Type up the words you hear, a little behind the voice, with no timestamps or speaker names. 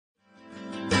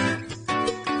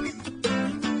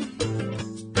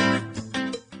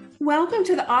Welcome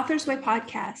to the Author's Way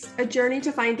podcast, a journey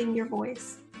to finding your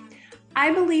voice.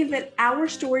 I believe that our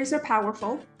stories are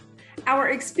powerful.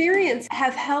 Our experience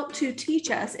have helped to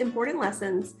teach us important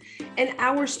lessons, and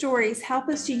our stories help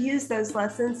us to use those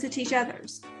lessons to teach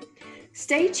others.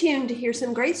 Stay tuned to hear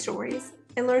some great stories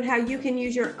and learn how you can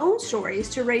use your own stories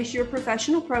to raise your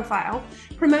professional profile,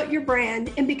 promote your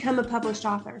brand, and become a published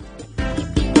author.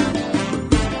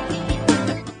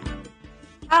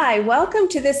 Hi, welcome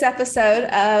to this episode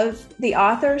of the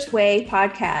Author's Way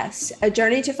podcast, a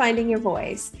journey to finding your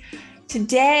voice.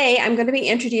 Today, I'm going to be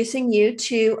introducing you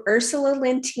to Ursula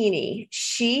Lentine.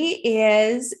 She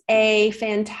is a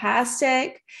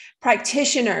fantastic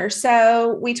practitioner.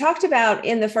 So we talked about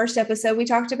in the first episode, we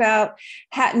talked about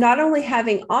not only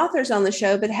having authors on the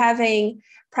show, but having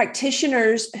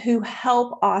practitioners who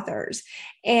help authors.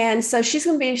 And so she's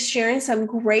going to be sharing some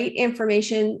great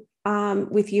information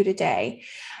with you today.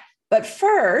 But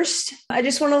first, I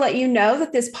just want to let you know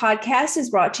that this podcast is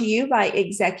brought to you by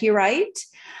Execurite.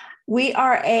 We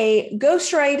are a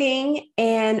ghostwriting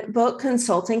and book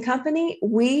consulting company.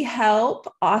 We help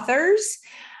authors,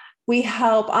 we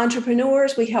help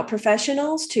entrepreneurs, we help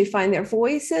professionals to find their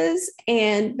voices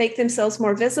and make themselves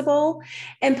more visible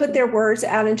and put their words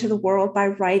out into the world by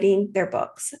writing their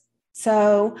books.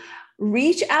 So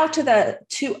reach out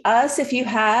to us if you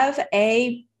have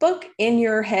a book in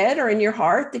your head or in your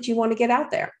heart that you want to get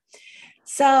out there.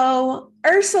 So,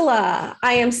 Ursula,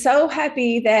 I am so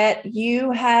happy that you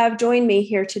have joined me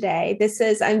here today.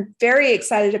 I'm very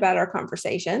excited about our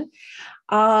conversation.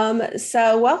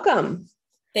 So welcome.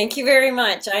 Thank you very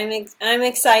much. I'm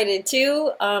excited too.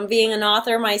 Being an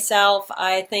author myself,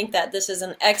 I think that this is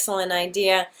an excellent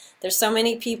idea. There's so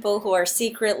many people who are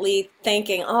secretly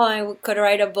thinking, oh, I could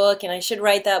write a book and I should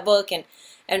write that book.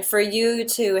 And for you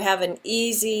to have an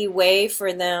easy way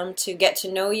for them to get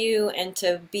to know you and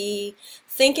to be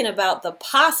thinking about the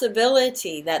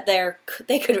possibility that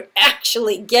they could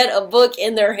actually get a book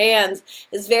in their hands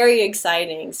is very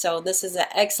exciting. So this is an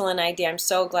excellent idea. I'm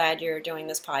so glad you're doing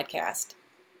this podcast.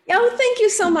 Oh, thank you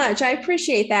so much. I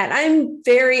appreciate that. I'm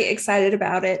very excited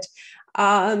about it.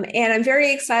 And I'm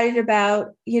very excited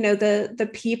about, the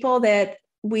people that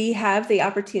we have the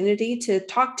opportunity to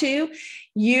talk to.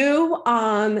 You,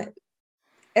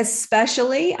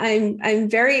 especially, I'm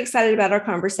very excited about our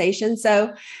conversation.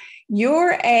 So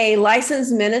you're a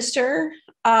licensed minister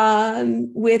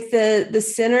with the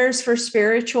Centers for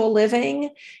Spiritual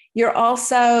Living. You're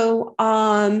also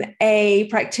a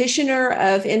practitioner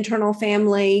of internal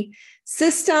family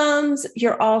systems.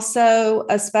 You're also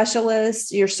a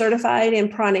specialist. You're certified in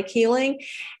pranic healing.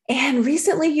 And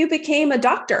recently you became a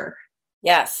doctor.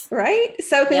 Yes. Right?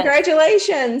 So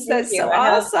congratulations. Yes. That's so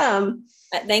awesome.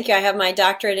 Thank you. I have my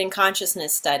doctorate in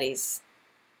consciousness studies.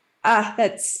 That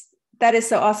is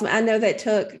so awesome. I know that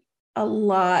took a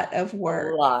lot of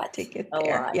work to get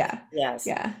there. Yeah. Yes.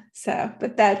 Yeah. So,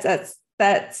 but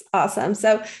that's awesome.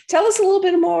 So tell us a little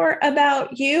bit more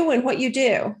about you and what you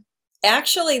do.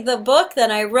 Actually, the book that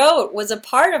I wrote was a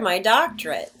part of my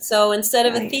doctorate. So instead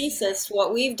of a thesis,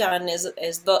 what we've done is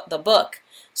the book.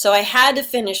 So I had to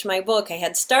finish my book. I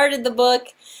had started the book,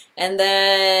 and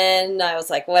then I was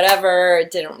like, whatever, it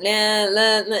didn't,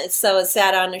 so it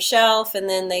sat on a shelf, and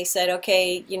then they said,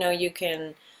 okay,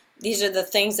 these are the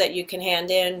things that you can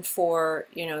hand in for,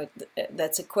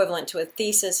 that's equivalent to a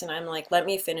thesis, and I'm like, let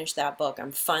me finish that book.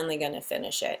 I'm finally going to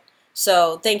finish it.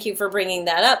 So thank you for bringing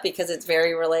that up because it's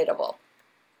very relatable.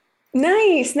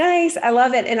 Nice. I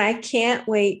love it, and I can't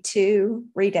wait to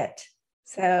read it.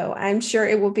 So I'm sure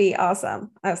it will be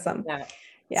awesome. Awesome.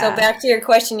 Yeah. So back to your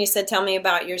question, you said, tell me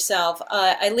about yourself.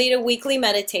 I lead a weekly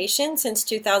meditation since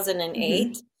 2008.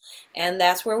 Mm-hmm. And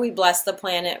that's where we bless the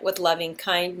planet with loving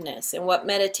kindness. And what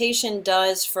meditation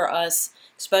does for us,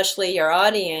 especially your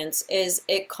audience, is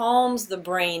it calms the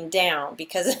brain down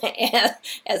because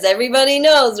as everybody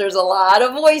knows, there's a lot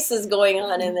of voices going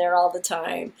on in there all the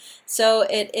time. So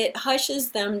it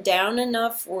hushes them down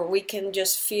enough where we can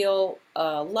just feel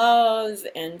love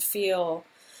and feel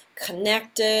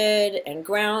connected and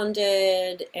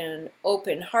grounded and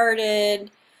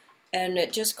open-hearted. And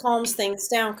it just calms things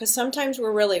down because sometimes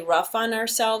we're really rough on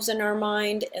ourselves and our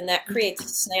mind, and that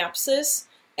creates synapses.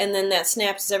 And then that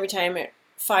synapses, every time it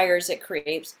fires, it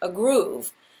creates a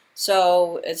groove.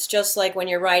 So it's just like when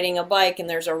you're riding a bike and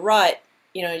there's a rut.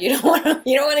 You don't want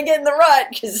to get in the rut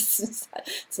because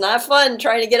it's not fun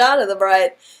trying to get out of the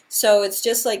rut. So it's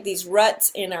just like these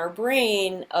ruts in our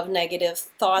brain of negative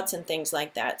thoughts and things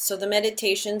like that. So the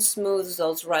meditation smooths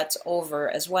those ruts over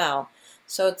as well.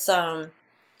 So it's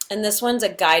and this one's a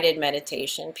guided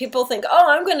meditation. People think, oh,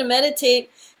 I'm going to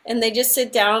meditate and they just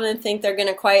sit down and think they're going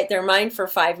to quiet their mind for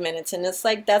 5 minutes. And it's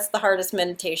like that's the hardest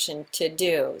meditation to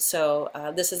do. So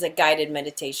this is a guided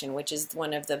meditation, which is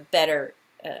one of the better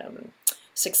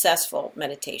successful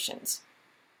meditations.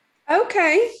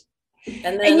 Okay. And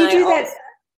And then you I do also, that.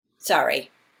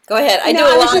 sorry, go ahead. I No, do a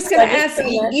I was lot, just so going I to just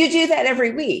ask, you do that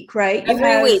every week, right? You every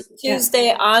have, week, yeah.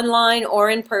 Tuesday online or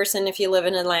in person if you live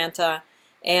in Atlanta.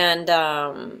 And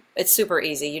it's super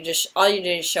easy. You just all you do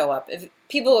is show up. If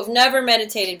people have never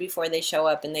meditated before, they show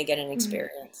up and they get an Mhm.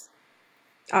 experience.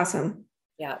 Awesome.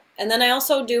 Yeah. And then I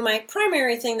also do my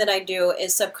primary thing that I do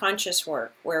is subconscious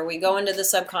work, where we go into the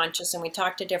subconscious and we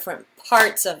talk to different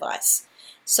parts of us.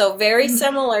 So very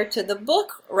similar to the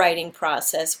book writing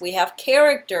process, we have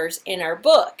characters in our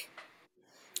book.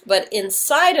 But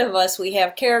inside of us, we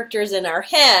have characters in our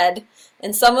head,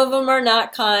 and some of them are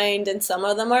not kind, and some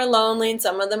of them are lonely, and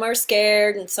some of them are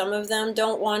scared, and some of them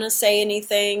don't want to say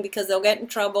anything because they'll get in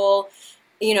trouble,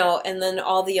 and then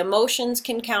all the emotions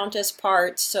can count as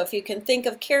parts. So if you can think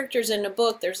of characters in a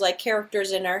book, there's like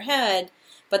characters in our head,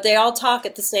 but they all talk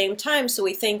at the same time, so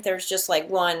we think there's just like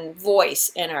one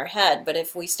voice in our head. But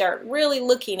if we start really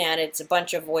looking at it, it's a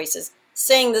bunch of voices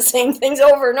saying the same things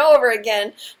over and over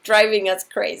again, driving us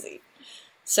crazy.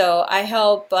 So I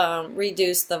help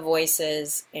reduce the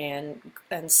voices and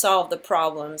solve the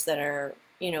problems that are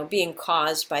being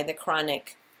caused by the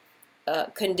chronic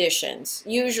conditions.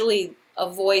 Usually, a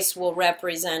voice will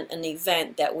represent an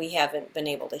event that we haven't been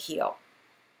able to heal.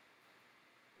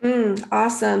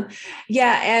 Awesome.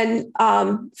 Yeah. And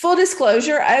full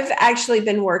disclosure, I've actually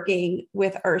been working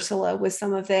with Ursula with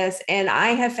some of this, and I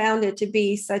have found it to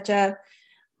be such a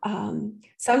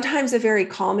sometimes a very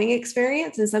calming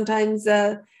experience and sometimes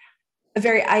a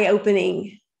very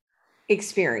eye-opening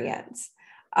experience.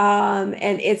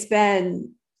 And it's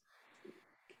been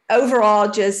overall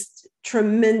just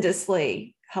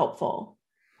tremendously helpful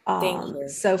Thank you.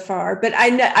 so far. But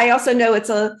I also know it's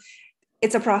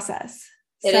a process.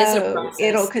 It is a So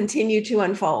it'll process. continue to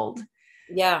unfold.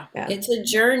 Yeah, Yeah. it's a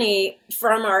journey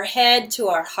from our head to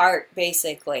our heart,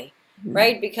 basically, Mhm.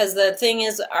 right? Because the thing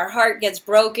is, our heart gets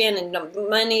broken in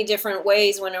many different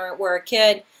ways when we're a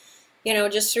kid,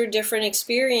 just through different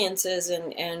experiences,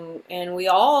 and we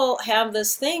all have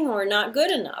this thing, we're not good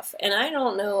enough. And I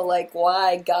don't know, like,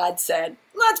 why God said,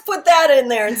 let's put that in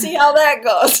there and see how that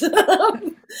goes.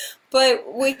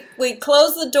 But we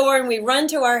close the door and we run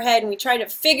to our head and we try to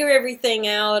figure everything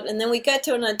out, and then we get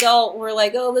to an adult and we're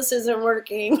like, oh, this isn't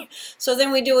working. So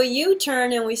then we do a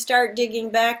U-turn and we start digging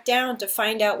back down to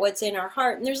find out what's in our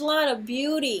heart. And there's a lot of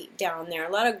beauty down there,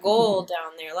 a lot of gold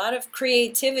down there, a lot of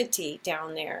creativity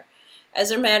down there.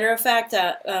 As a matter of fact,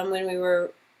 when we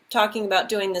were talking about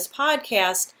doing this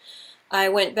podcast, I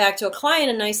went back to a client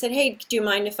and I said, hey, do you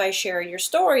mind if I share your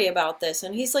story about this?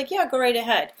 And he's like, yeah, go right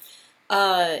ahead.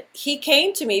 He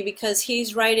came to me because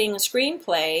he's writing a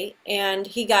screenplay and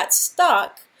he got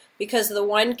stuck because the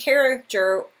one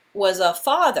character was a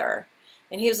father.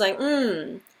 And he was like,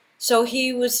 So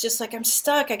he was just like, I'm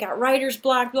stuck. I got writer's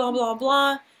block, blah, blah,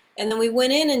 blah. And then we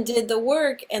went in and did the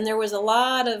work, and there was a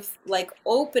lot of like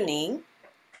opening.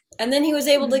 And then he was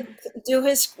able to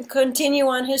continue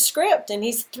on his script, and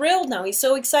he's thrilled now. He's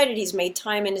so excited. He's made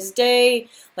time in his day,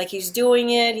 like he's doing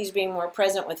it. He's being more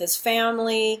present with his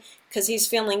family because he's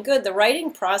feeling good. The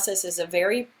writing process is a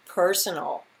very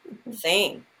personal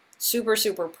thing, super,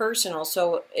 super personal.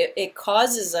 So it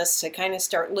causes us to kind of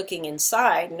start looking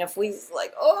inside. And if we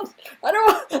like, oh, I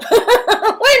don't, wait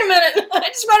a minute, I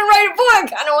just want to write a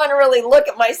book. I don't want to really look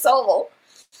at my soul.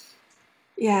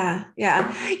 Yeah,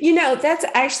 yeah. That's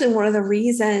actually one of the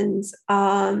reasons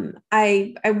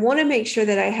I want to make sure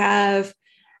that I have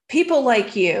people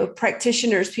like you,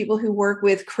 practitioners, people who work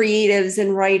with creatives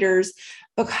and writers,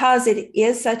 because it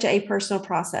is such a personal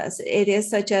process. It is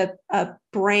such a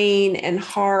brain and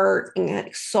heart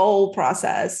and soul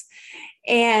process.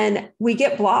 And we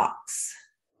get blocks.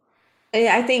 And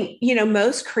I think,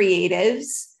 most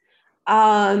creatives,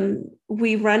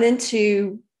 we run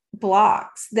into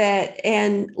blocks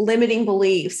and limiting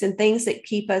beliefs and things that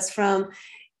keep us from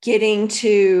getting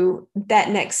to that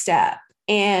next step.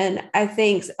 And I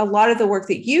think a lot of the work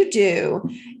that you do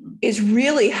is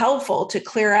really helpful to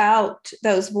clear out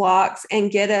those blocks and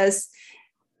get us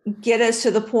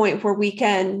to the point where we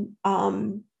can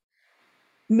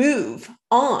move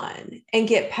on and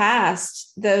get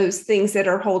past those things that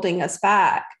are holding us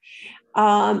back.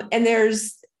 And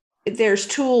there's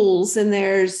tools and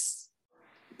there's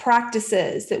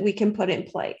practices that we can put in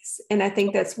place. And I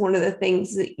think that's one of the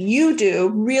things that you do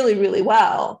really, really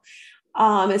well,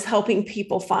 is helping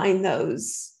people find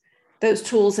those those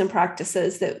tools and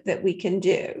practices that we can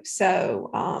do.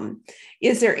 So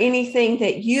is there anything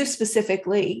that you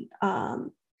specifically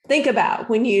think about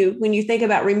when you think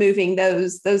about removing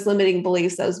those limiting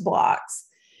beliefs, those blocks?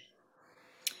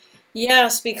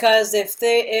 Yes, because if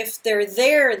they're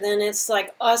there, then it's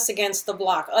like us against the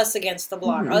block, us against the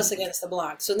block, Mm-hmm. us against the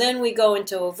block. So then we go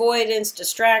into avoidance,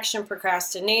 distraction,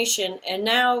 procrastination, and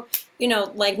now,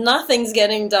 like nothing's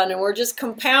getting done and we're just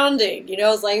compounding,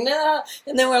 it's like, nah,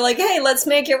 and then we're like, hey, let's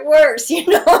make it worse,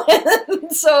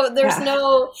 So there's Yeah.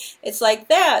 no, it's like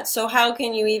that. So how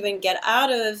can you even get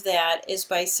out of that is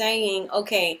by saying,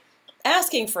 okay,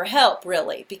 asking for help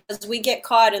really, because we get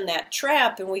caught in that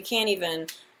trap and we can't even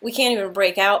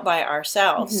break out by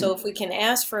ourselves. So Mm-hmm. if we can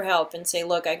ask for help and say,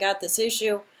 look, I got this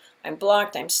issue, I'm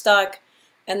blocked, I'm stuck,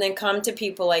 and then come to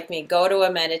people like me, go to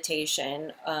a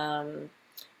meditation,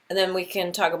 and then we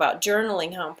can talk about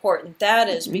journaling, how important that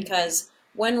is, Mm-hmm. because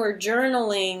when we're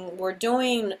journaling, we're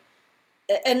doing,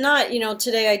 and not,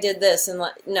 today I did this, and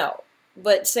no,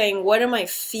 but saying, what am I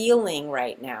feeling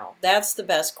right now? That's the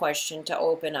best question to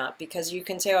open up, because you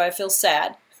can say, oh, I feel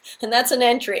sad, and that's an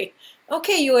entry.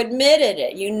 Okay, you admitted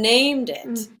it, you named it,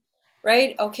 Mm-hmm.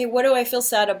 right? Okay, what do I feel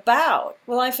sad about?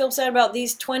 Well, I feel sad about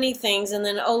these 20 things, and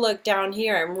then, oh, look down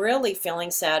here, I'm really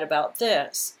feeling sad about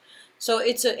this. So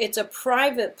it's a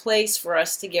private place for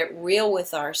us to get real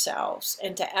with ourselves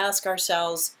and to ask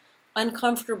ourselves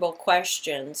uncomfortable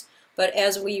questions. But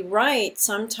as we write,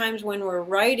 sometimes when we're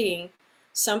writing,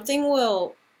 something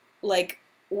will like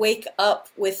wake up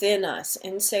within us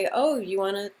and say, oh, you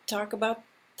want to talk about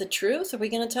the truth? Are we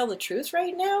going to tell the truth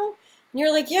right now? And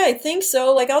you're like, yeah, I think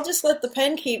so. Like, I'll just let the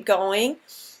pen keep going.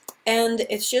 And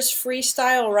it's just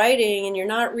freestyle writing, and you're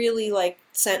not really like,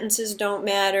 sentences don't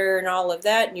matter and all of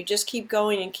that. And you just keep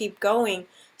going and keep going.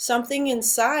 Something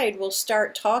inside will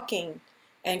start talking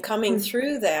and coming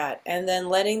through that, and then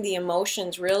letting the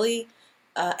emotions really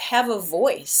have a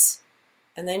voice.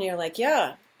 And then you're like,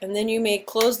 yeah. And then you may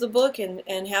close the book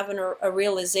and have a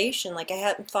realization, like, I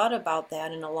hadn't thought about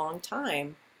that in a long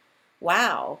time.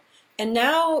 Wow. And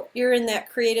now you're in that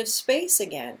creative space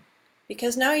again.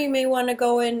 Because now you may want to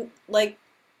go and like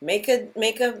make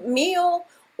a meal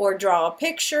or draw a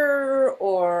picture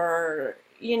or,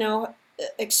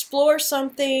 explore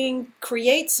something,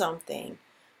 create something.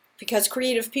 Because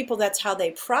creative people, that's how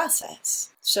they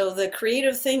process. So the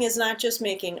creative thing is not just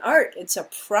making art, it's a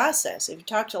process. If you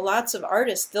talk to lots of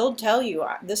artists, they'll tell you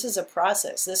this is a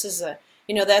process.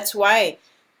 That's why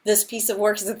this piece of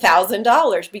work is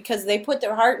 $1,000, because they put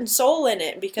their heart and soul in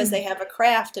it, because they have a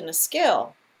craft and a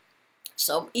skill.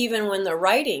 So even when they're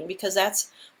writing, because that's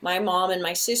my mom and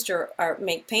my sister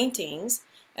make paintings,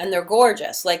 and they're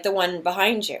gorgeous, like the one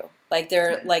behind you. Like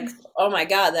they're like, oh my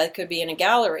God, that could be in a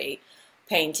gallery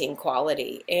painting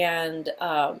quality. And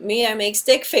me, I make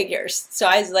stick figures. So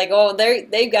I was like, oh,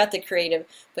 they've got the creative.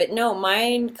 But no,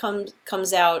 mine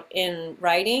comes out in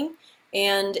writing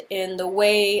and in the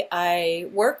way I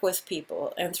work with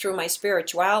people and through my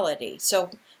spirituality. So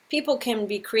people can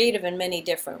be creative in many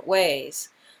different ways.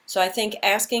 So I think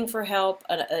asking for help,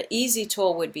 an easy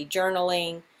tool would be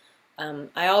journaling.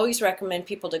 I always recommend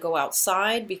people to go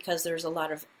outside, because there's a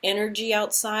lot of energy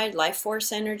outside, life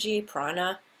force energy,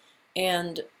 prana,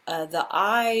 and the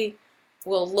eye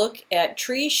will look at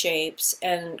tree shapes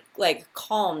and like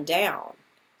calm down.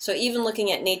 So even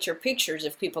looking at nature pictures,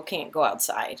 if people can't go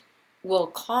outside, will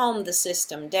calm the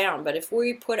system down. But if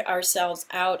we put ourselves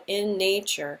out in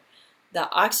nature, the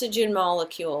oxygen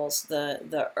molecules,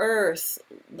 the earth,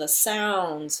 the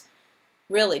sounds,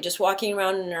 really just walking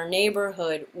around in our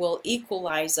neighborhood will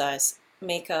equalize us,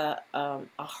 make a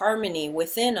harmony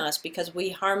within us, because we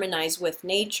harmonize with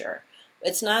nature.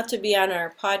 It's not to be on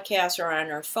our podcast or on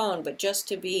our phone, but just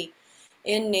to be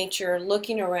in nature,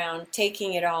 looking around,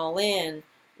 taking it all in,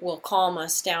 will calm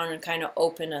us down and kind of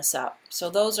open us up. So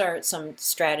those are some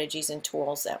strategies and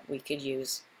tools that we could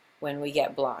use when we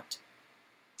get blocked.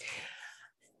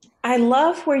 I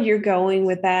love where you're going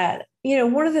with that.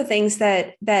 One of the things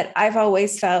that I've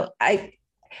always felt, I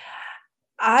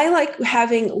like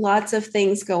having lots of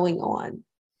things going on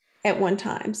at one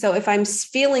time. So if I'm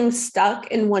feeling stuck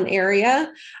in one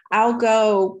area, I'll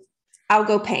go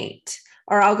paint,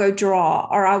 or I'll go draw,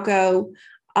 or I'll go,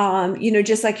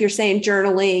 just like you're saying,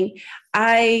 journaling.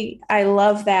 I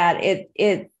love that.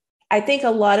 I think a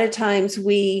lot of times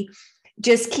we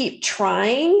just keep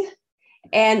trying,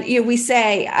 and we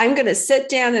say, I'm going to sit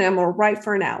down and I'm going to write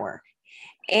for an hour,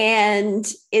 and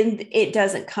it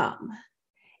doesn't come.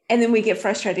 And then we get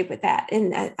frustrated with that.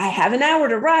 And I have an hour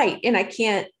to write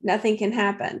and nothing can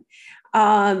happen.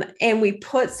 And we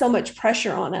put so much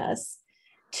pressure on us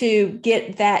to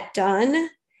get that done.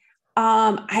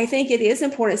 I think it is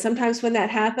important. Sometimes when that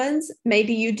happens,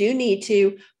 maybe you do need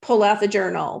to pull out the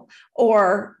journal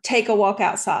or take a walk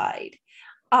outside,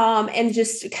 and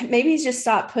just maybe just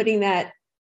stop putting that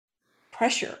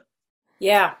pressure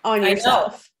Yeah, on I know.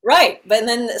 yourself. Right. But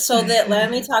then, so that let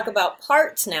me talk about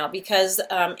parts now, because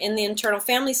in the internal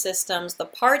family systems, the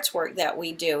parts work that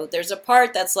we do, there's a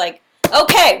part that's like,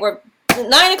 okay, we're 9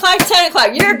 o'clock, 10 o'clock,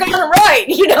 you're gonna write,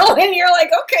 and you're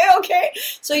like, okay, okay.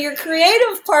 So your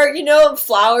creative part,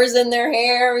 flowers in their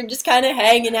hair and just kind of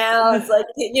hanging out, it's like,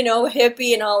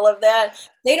 hippie and all of that.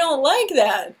 They don't like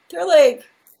that. They're like,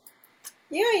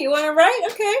 yeah, you want to write?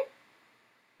 Okay.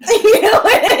 And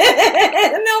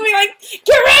they'll be like,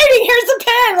 "Get writing. Here's a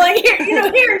pen. Like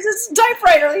here, here's this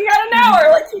typewriter. You got an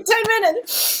hour, like 10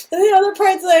 minutes." And the other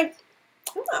part's like,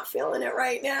 "I'm not feeling it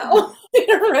right now."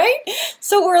 Right?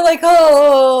 So we're like,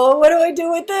 "Oh, what do I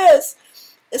do with this?"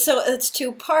 So it's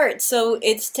two parts. So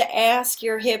it's to ask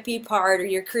your hippie part, or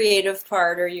your creative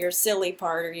part, or your silly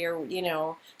part, or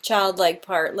your childlike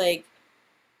part, like,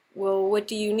 "Well, what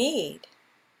do you need?"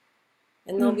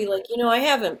 And they'll be like, I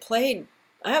haven't played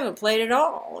at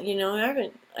all.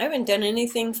 I haven't done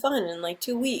anything fun in like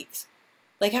 2 weeks.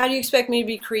 Like, how do you expect me to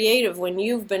be creative when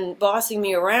you've been bossing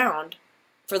me around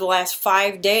for the last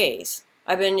 5 days?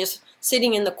 I've been just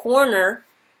sitting in the corner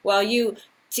while you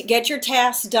get your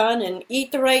tasks done and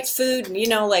eat the right food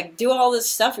and, like do all this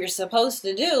stuff you're supposed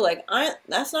to do. Like,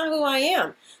 that's not who I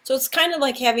am. So it's kind of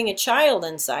like having a child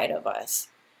inside of us.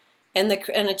 And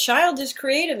a child is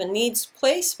creative and needs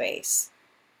play space.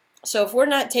 So if we're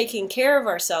not taking care of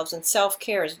ourselves, and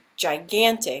self-care is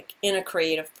gigantic in a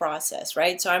creative process,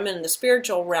 right? So I'm in the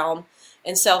spiritual realm,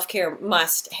 and self-care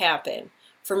must happen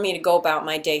for me to go about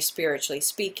my day spiritually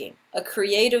speaking. A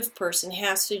creative person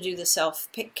has to do the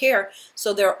self-care,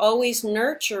 so they're always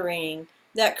nurturing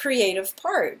that creative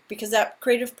part, because that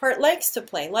creative part likes to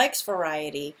play, likes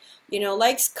variety,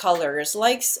 likes colors,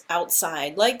 likes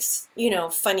outside, likes,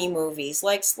 funny movies,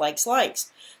 likes.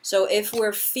 So if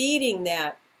we're feeding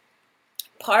that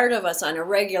part of us on a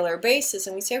regular basis,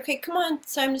 and we say, okay, come on,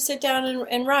 it's time to sit down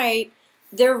and write,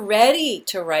 they're ready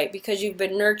to write because you've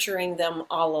been nurturing them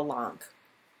all along.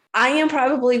 I am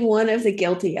probably one of the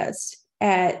guiltiest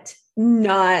at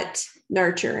not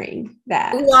nurturing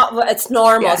that. Well, it's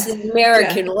normal. It's Yeah. the Yeah.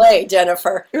 American way,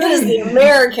 Jennifer. It is the Right.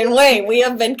 American way. We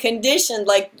have been conditioned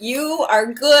like you are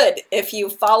good if you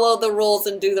follow the rules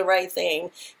and do the right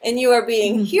thing, and you are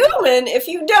being human if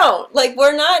you don't. Like,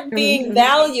 we're not being Mhm.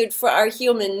 valued for our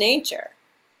human nature.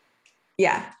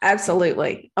 Yeah,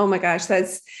 absolutely. Oh my gosh,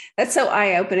 that's so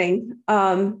eye-opening.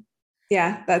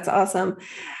 Yeah, that's awesome.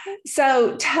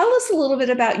 So tell us a little bit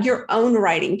about your own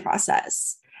writing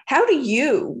process. How do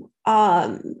you,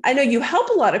 I know you help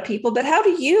a lot of people, but how do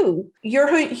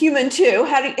you're human too.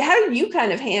 How do you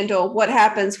kind of handle what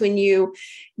happens when you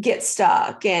get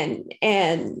stuck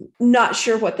and not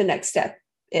sure what the next step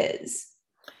is?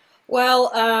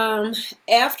 Well,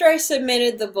 after I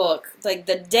submitted the book, like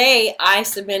the day I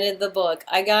submitted the book,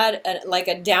 I got like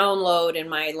a download in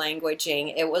my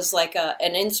languaging. It was like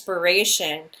an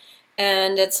inspiration.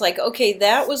 And it's like, okay,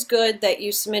 that was good that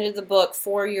you submitted the book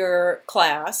for your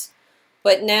class.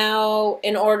 But now,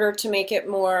 in order to make it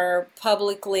more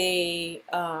publicly,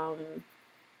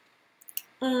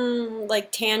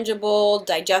 like tangible,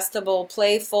 digestible,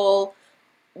 playful,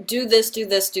 do this, do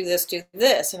this, do this, do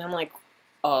this. And I'm like,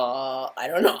 I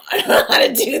don't know. I don't know how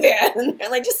to do that. And they're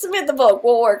like, just submit the book.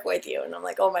 We'll work with you. And I'm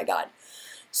like, oh my God.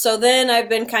 So then I've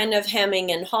been kind of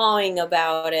hemming and hawing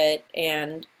about it,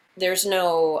 and there's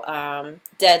no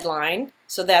deadline.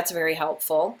 So that's very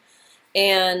helpful.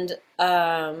 And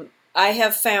I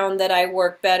have found that I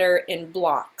work better in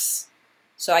blocks.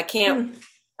 So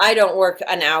I don't work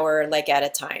an hour like at a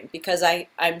time, because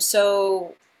I'm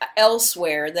so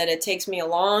elsewhere that it takes me a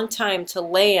long time to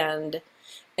land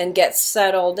and get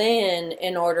settled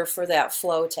in order for that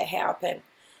flow to happen.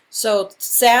 So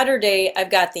Saturday, I've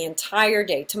got the entire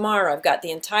day. Tomorrow, I've got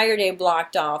the entire day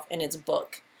blocked off, and it's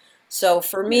book. So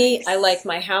for me, I like Nice.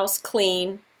 my house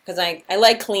clean because I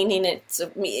like cleaning. It's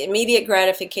immediate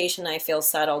gratification. I feel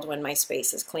settled when my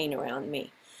space is clean around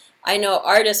me. I know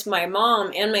artists, my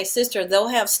mom and my sister, they'll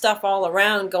have stuff all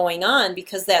around going on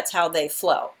because that's how they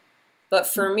flow. But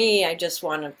for me, I just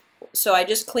want to, so I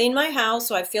just clean my house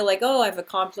so I feel like, oh, I've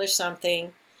accomplished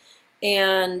something.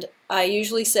 And I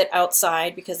usually sit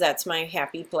outside because that's my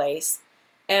happy place.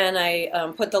 And I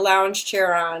put the lounge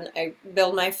chair on, I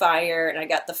build my fire, and I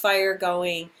got the fire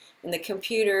going, and the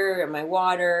computer and my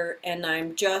water, and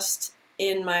I'm just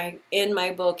in my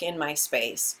book, in my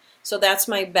space. So that's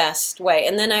my best way.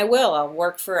 And then I'll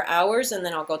work for hours, and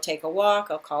then I'll go take a walk,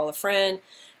 I'll call a friend.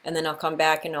 and then I'll come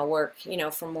back and I'll work,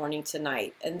 from morning to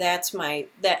night. And and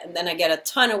then I get a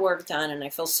ton of work done and I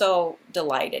feel so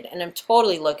delighted and I'm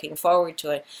totally looking forward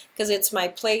to it because it's my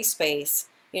play space,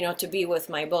 to be with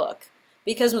my book.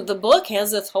 Because the book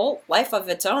has its whole life of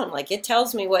its own. Like it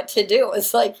tells me what to do.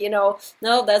 It's like, no,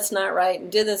 that's not right,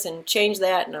 and do this and change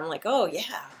that. And I'm like, oh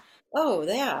yeah, oh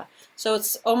yeah. So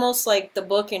it's almost like the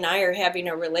book and I are having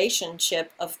a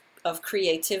relationship of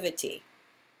creativity.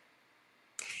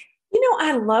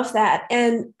 I love that.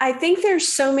 And I think there's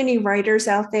so many writers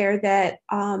out there that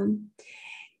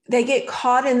they get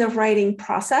caught in the writing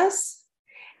process.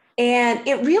 And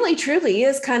it really truly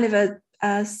is kind of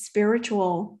a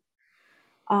spiritual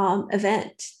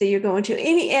event that you're going to.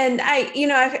 And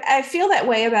I feel that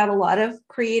way about a lot of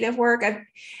creative work.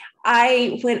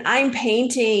 When I'm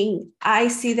painting, I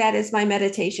see that as my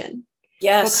meditation.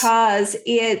 Yes. Because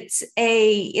it's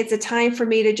a time for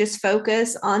me to just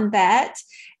focus on that.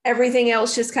 Everything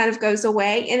else just kind of goes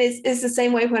away. And it's the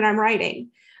same way when I'm writing.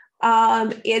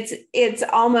 It's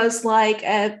almost like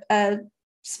a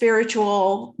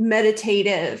spiritual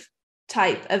meditative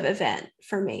type of event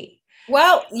for me.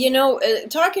 Well,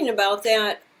 talking about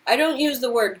that, I don't use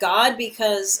the word God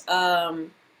because,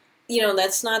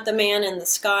 that's not the man in the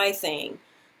sky thing.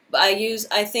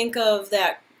 I think of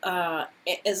that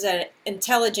as an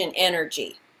intelligent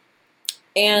energy.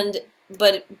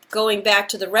 But going back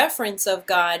to the reference of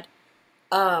God,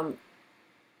 um,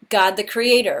 God the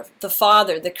Creator, the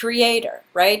Father, the Creator,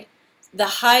 right? The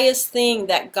highest thing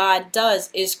that God does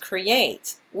is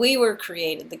create. We were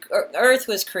created. The earth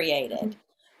was created.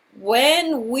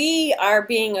 When we are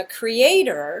being a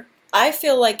creator, I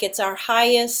feel like it's our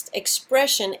highest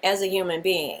expression as a human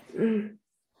being. Mm.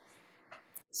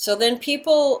 So then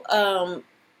people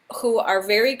who are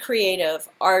very creative,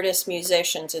 artists,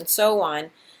 musicians, and so on,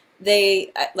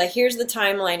 they like here's the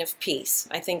timeline of peace.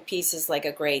 I think peace is like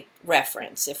a great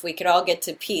reference. If we could all get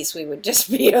to peace, we would just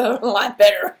be a lot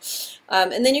better.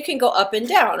 And then you can go up and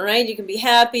down, right? You can be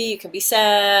happy, you can be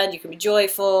sad, you can be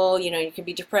joyful, you can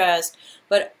be depressed.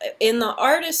 But in the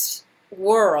artist's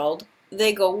world,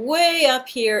 they go way up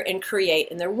here and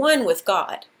create, and they're one with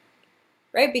God,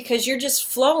 right? Because you're just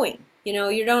flowing.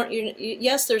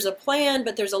 Yes, there's a plan,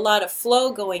 but there's a lot of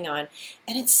flow going on.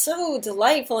 And it's so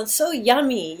delightful and so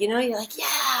yummy. You're like,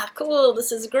 yeah, cool,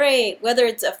 this is great. Whether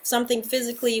it's something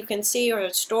physically you can see or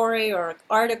a story or an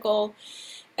article.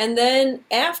 And then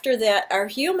after that, our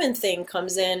human thing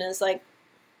comes in and it's like,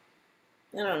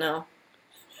 I don't know.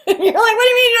 You're like, what do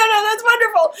you mean you don't know? That's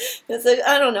wonderful.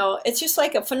 I don't know. It's just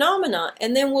like a phenomena.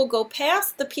 And then we'll go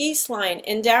past the peace line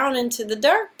and down into the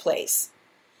dark place.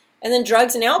 And then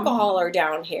drugs and alcohol are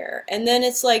down here. And then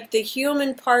it's like the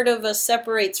human part of us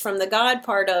separates from the God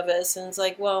part of us. And it's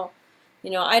like, well,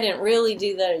 I didn't really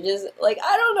do that. It just like,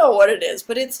 I don't know what it is,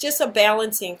 but it's just a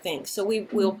balancing thing. So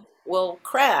we'll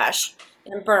crash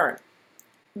and burn.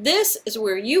 This is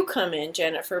where you come in,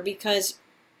 Jennifer, because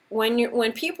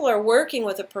when people are working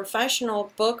with a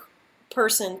professional book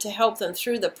person to help them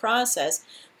through the process,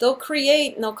 they'll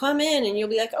create and they'll come in and you'll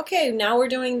be like, okay, now we're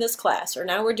doing this class or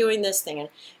now we're doing this thing,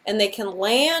 and they can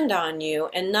land on you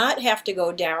and not have to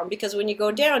go down, because when you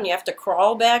go down you have to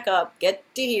crawl back up, get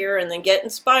to here, and then get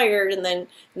inspired, and then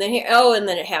here, and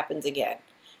then it happens again.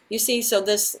 You see, so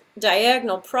this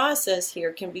diagonal process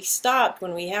here can be stopped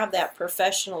when we have that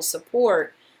professional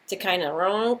support to kind of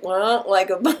like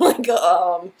a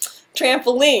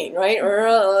trampoline, right?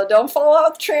 Or don't fall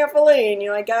off the trampoline.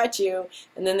 I got you.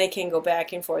 And then they can go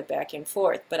back and forth, back and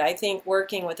forth. But I think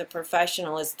working with a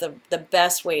professional is the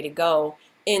best way to go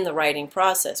in the writing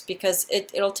process, because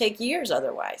it'll take years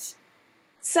otherwise.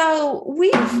 So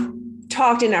we've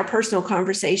talked in our personal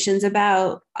conversations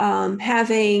about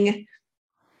having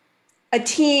a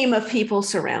team of people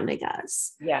surrounding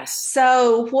us. Yes.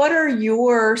 So what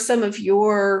are some of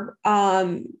your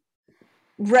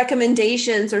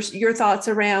recommendations or your thoughts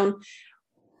around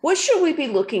what should we be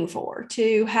looking for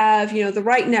to have, the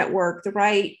right network, the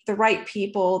right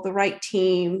people, the right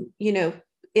team,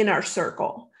 in our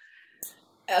circle?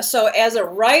 So as a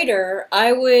writer,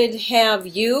 I would have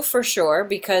you for sure,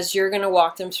 because you're going to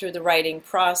walk them through the writing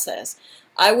process.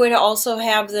 I would also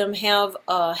have them have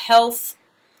a health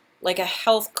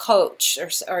coach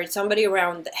or somebody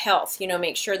around health,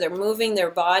 make sure they're moving their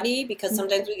body, because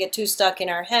sometimes we get too stuck in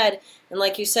our head. And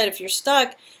like you said, if you're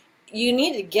stuck, you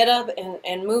need to get up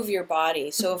and move your body.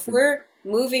 So if we're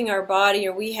moving our body,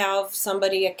 or we have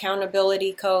somebody,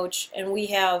 accountability coach, and we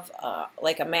have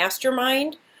like a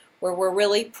mastermind where we're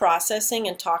really processing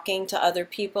and talking to other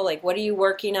people, like, what are you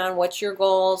working on? What's your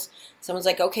goals? Someone's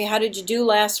like, okay, how did you do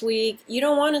last week? You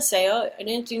don't want to say, oh, I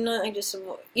didn't do nothing. I just,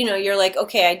 you're like,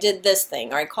 okay, I did this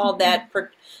thing, or I called that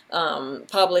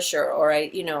publisher,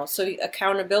 or so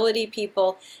accountability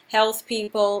people, health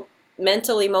people,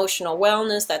 mental, emotional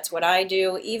wellness, that's what I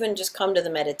do. Even just come to the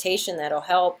meditation, that'll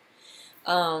help.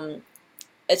 Um,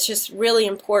 it's just really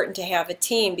important to have a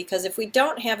team, because if we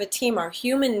don't have a team, our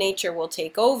human nature will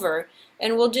take over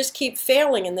and we'll just keep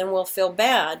failing, and then we'll feel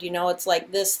bad. It's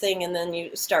like this thing, and then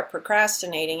you start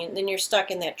procrastinating, and then you're stuck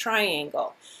in that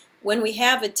triangle. When we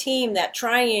have a team, that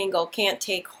triangle can't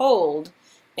take hold,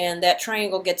 and that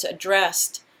triangle gets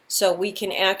addressed, so we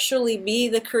can actually be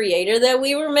the creator that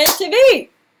we were meant to be.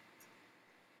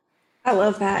 I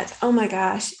love that. Oh my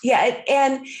gosh. Yeah.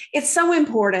 And it's so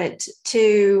important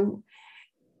to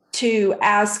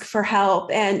ask for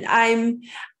help. And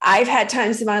I've had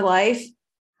times in my life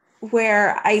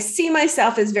where I see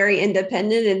myself as very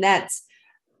independent, and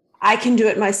I can do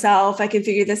it myself. I can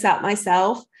figure this out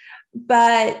myself.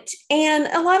 And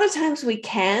a lot of times we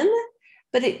can,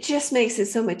 but it just makes it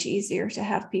so much easier to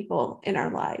have people in our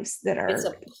lives that are. It's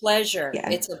a pleasure. Yeah.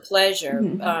 It's a pleasure.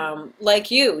 Mm-hmm.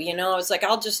 Like it's like,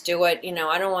 I'll just do it.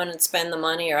 I don't want to spend the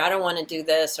money, or I don't want to do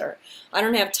this, or I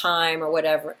don't have time, or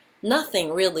whatever.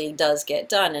 Nothing really does get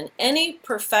done. And any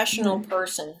professional Mm-hmm.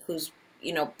 person who's,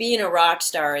 being a rock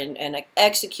star and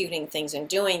executing things and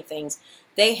doing things,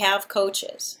 they have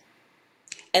coaches.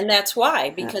 And that's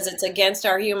why, because it's against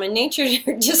our human nature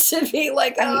just to be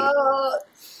like, Right. oh,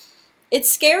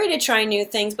 it's scary to try new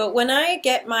things. But when I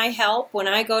get my help, when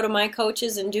I go to my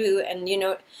coaches and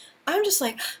I'm just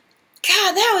like,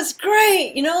 God, that was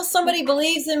great. Somebody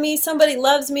believes in me, somebody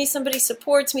loves me, somebody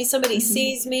supports me, somebody Mm-hmm.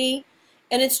 sees me.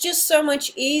 And it's just so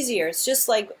much easier. It's just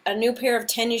like a new pair of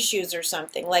tennis shoes or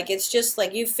something. Like, it's just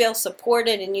like you feel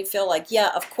supported, and you feel like,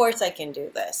 yeah, of course I can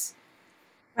do this.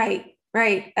 Right.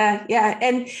 Right. Yeah.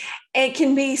 And it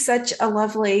can be such a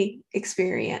lovely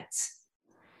experience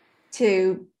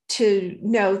to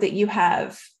know that you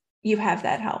have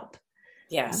that help.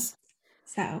 Yeah. Yes.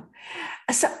 So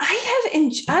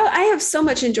I have so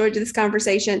much enjoyed this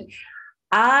conversation.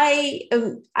 I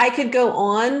could go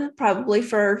on probably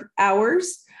for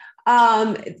hours.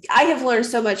 I have learned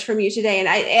so much from you today,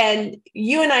 and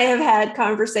you and I have had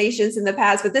conversations in the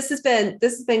past, but this has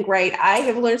been great. I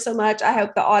have learned so much. I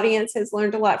hope the audience has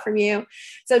learned a lot from you.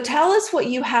 So tell us what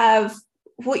you have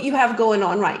going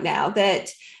on right now.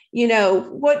 That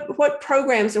what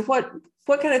programs, or what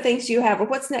kind of things do you have, or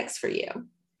what's next for you?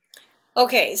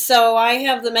 Okay, so I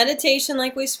have the meditation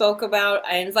like we spoke about.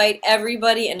 I invite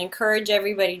everybody and encourage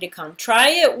everybody to come.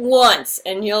 Try it once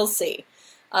and you'll see.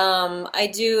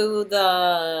 I do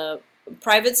the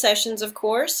private sessions, of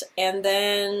course, and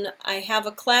then I have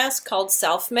a class called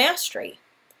Self Mastery.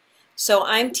 So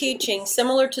I'm teaching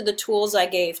similar to the tools I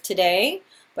gave today,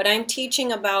 but I'm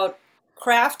teaching about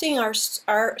crafting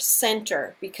our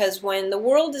center, because when the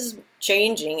world is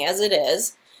changing as it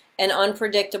is, and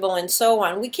unpredictable and so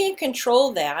on, we can't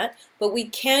control that, but we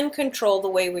can control the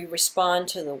way we respond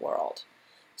to the world.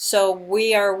 So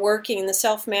we are working in the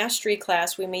self-mastery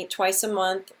class. We meet twice a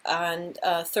month on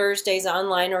Thursdays,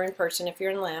 online or in person if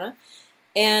you're in Atlanta.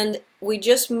 And we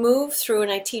just move through,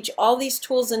 and I teach all these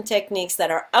tools and techniques that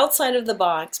are outside of the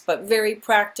box, but very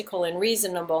practical and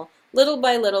reasonable, little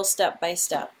by little, step by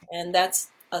step. And that's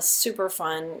a super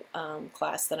fun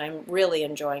class that I'm really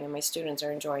enjoying, and my students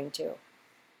are enjoying too.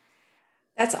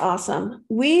 That's awesome.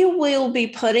 We will be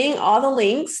putting all the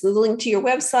link to your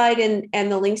website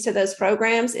and the links to those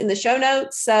programs in the show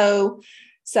notes. So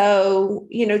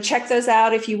check those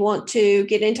out if you want to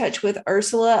get in touch with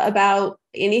Ursula about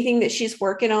anything that she's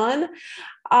working on.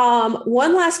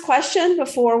 One last question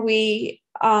before we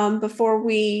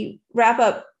wrap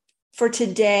up for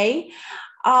today.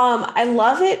 I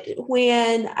love it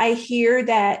when I hear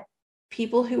that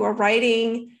people who are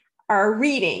writing are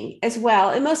reading as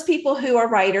well. And most people who are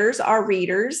writers are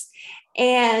readers.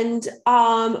 And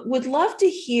would love to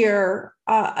hear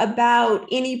about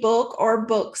any book or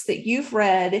books that you've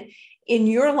read in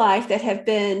your life that have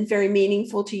been very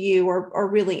meaningful to you, or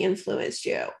really influenced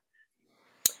you.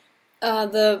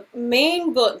 The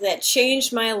main book that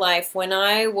changed my life when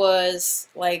I was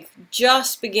like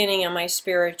just beginning on my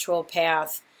spiritual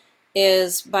path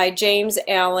is by James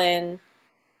Allen,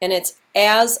 and it's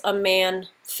As a Man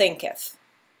Thinketh.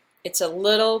 It's a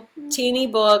little teeny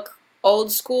book,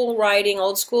 old school writing,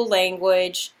 old school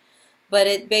language, but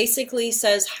it basically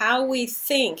says how we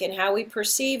think and how we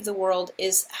perceive the world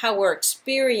is how we're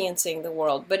experiencing the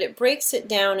world, but it breaks it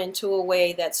down into a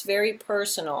way that's very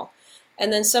personal.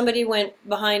 And then somebody went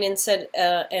behind and said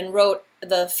and wrote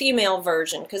the female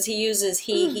version because he uses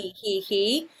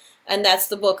he, and that's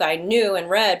the book I knew and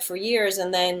read for years.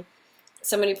 And then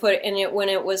somebody put it in it when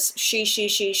it was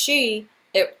she.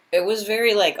 It was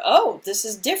very like, oh, this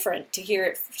is different to hear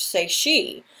it say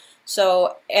she.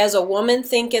 So as a woman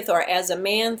thinketh or as a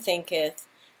man thinketh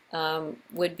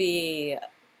would be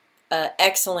an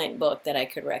excellent book that I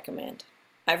could recommend.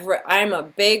 I'm a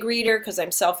big reader because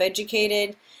I'm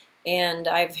self-educated, and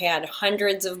I've had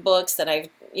hundreds of books that I've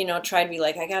tried to be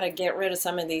like, I gotta get rid of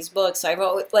some of these books. So I've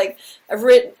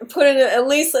written, put it at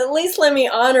least let me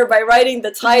honor by writing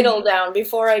the title down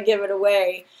before I give it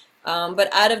away. But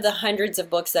out of the hundreds of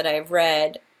books that I've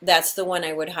read, that's the one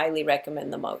I would highly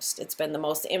recommend the most. It's been the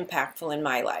most impactful in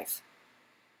my life.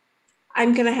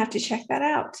 I'm gonna have to check that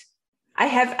out. I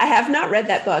have not read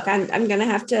that book. I'm gonna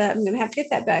have to get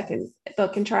that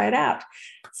book and try it out.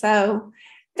 So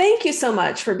thank you so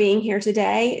much for being here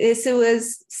today. This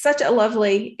was such a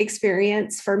lovely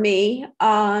experience for me.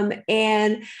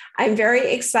 And I'm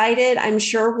very excited. I'm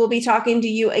sure we'll be talking to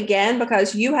you again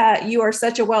because you are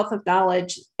such a wealth of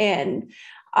knowledge, and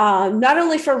not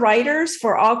only for writers,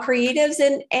 for all creatives,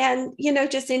 and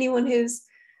just anyone who's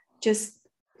just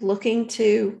looking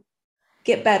to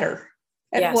get better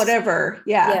at whatever.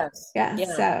 Yeah.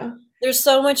 So there's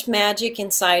so much magic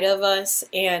inside of us,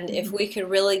 and if we could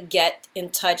really get in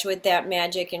touch with that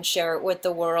magic and share it with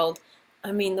the world,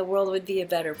 I mean, the world would be a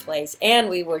better place, and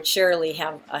we would surely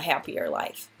have a happier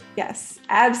life. Yes,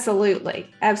 absolutely.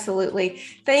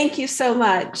 Thank you so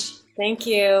much. Thank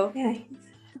you. Yeah.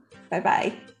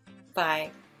 Bye-bye.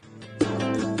 Bye.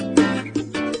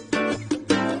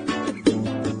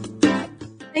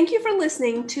 Thank you for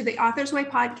listening to the Author's Way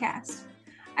podcast.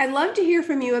 I'd love to hear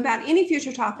from you about any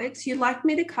future topics you'd like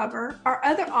me to cover or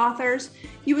other authors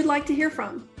you would like to hear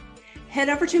from. Head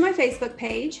over to my Facebook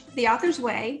page, The Author's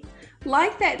Way,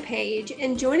 like that page,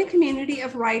 and join a community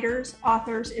of writers,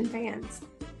 authors, and fans.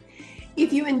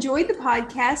 If you enjoyed the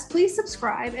podcast, please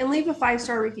subscribe and leave a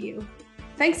 5-star review.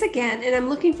 Thanks again, and I'm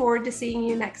looking forward to seeing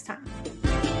you next time.